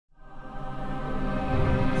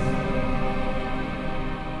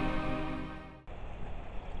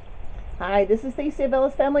Hi, this is Stacey of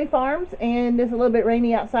Ellis Family Farms, and it's a little bit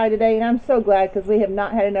rainy outside today, and I'm so glad because we have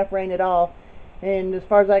not had enough rain at all. And as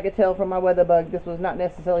far as I could tell from my weather bug, this was not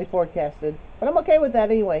necessarily forecasted, but I'm okay with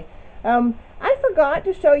that anyway. I forgot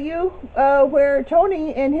to show you where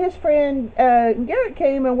Tony and his friend Garrett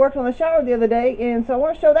came and worked on the shower the other day, and so I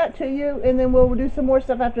want to show that to you, and then we'll do some more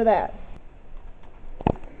stuff after that.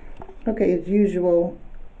 Okay, as usual,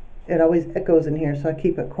 it always echoes in here, so I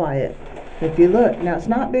keep it quiet. If you look, now it's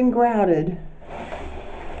not been grouted,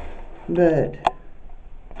 but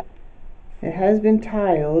it has been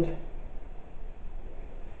tiled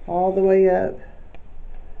all the way up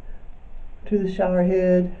to the shower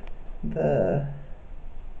head. Let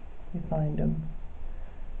me find them.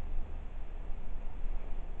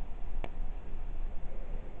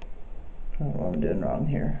 I don't know what I'm doing wrong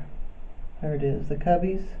here. There it is, the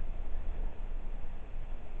cubbies.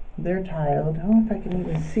 They're tiled. I don't know if I can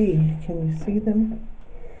even see. Can you see them?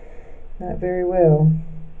 Not very well.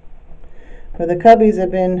 But the cubbies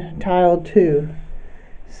have been tiled too.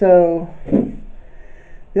 So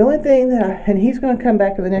the only thing that and he's going to come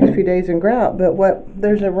back in the next few days and grout, but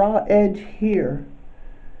there's a raw edge here.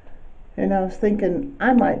 And I was thinking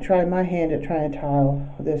I might try my hand at trying to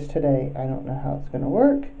tile this today. I don't know how it's going to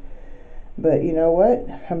work. But you know what?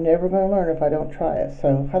 I'm never going to learn if I don't try it.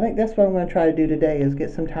 So I think that's what I'm going to try to do today is get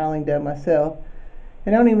some tiling done myself.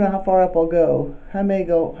 And I don't even know how far up I'll go. I may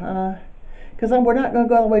go, because we're not going to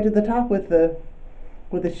go all the way to the top with the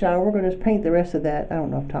shower. We're going to just paint the rest of that. I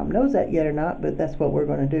don't know if Tom knows that yet or not, but that's what we're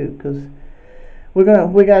going to do because we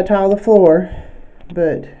got to tile the floor,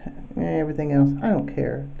 but everything else I don't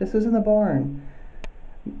care. This is in the barn,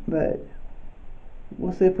 but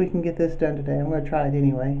we'll see if we can get this done today. I'm going to try it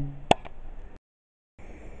anyway.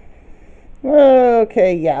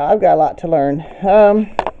 Okay, yeah, I've got a lot to learn.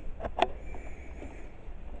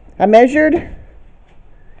 I measured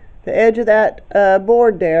the edge of that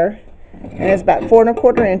board there, and it's about 4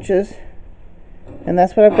 1/4 inches, and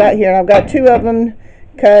that's what I've got here. And I've got 2 of them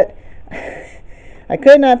cut. I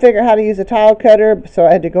could not figure out how to use a tile cutter, so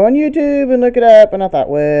I had to go on YouTube and look it up, and I thought,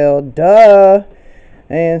 well, duh.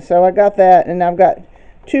 And so I got that, and I've got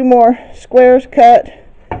 2 more squares cut,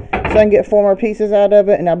 so I can get 4 more pieces out of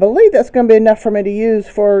it, and I believe that's going to be enough for me to use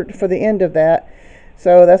for the end of that.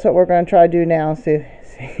 So that's what we're going to try to do now, see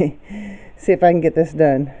if I can get this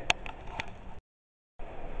done.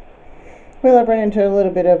 Well, I've run into a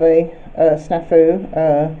little bit of a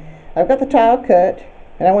snafu. I've got the tile cut,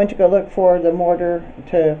 and I went to go look for the mortar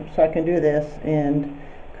so I can do this, and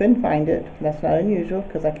couldn't find it. That's not unusual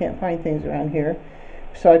because I can't find things around here.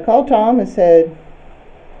 So I called Tom and said,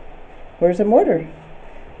 "Where's the mortar?"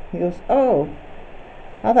 He goes, "Oh,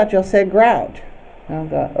 I thought y'all said grout." I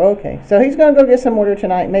thought, okay. So he's going to go get some mortar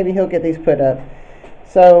tonight. Maybe he'll get these put up.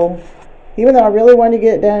 So even though I really wanted to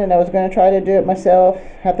get it done and I was going to try to do it myself,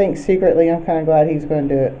 I think secretly I'm kind of glad he's going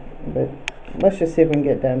to do it. But let's just see if we can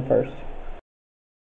get it done first.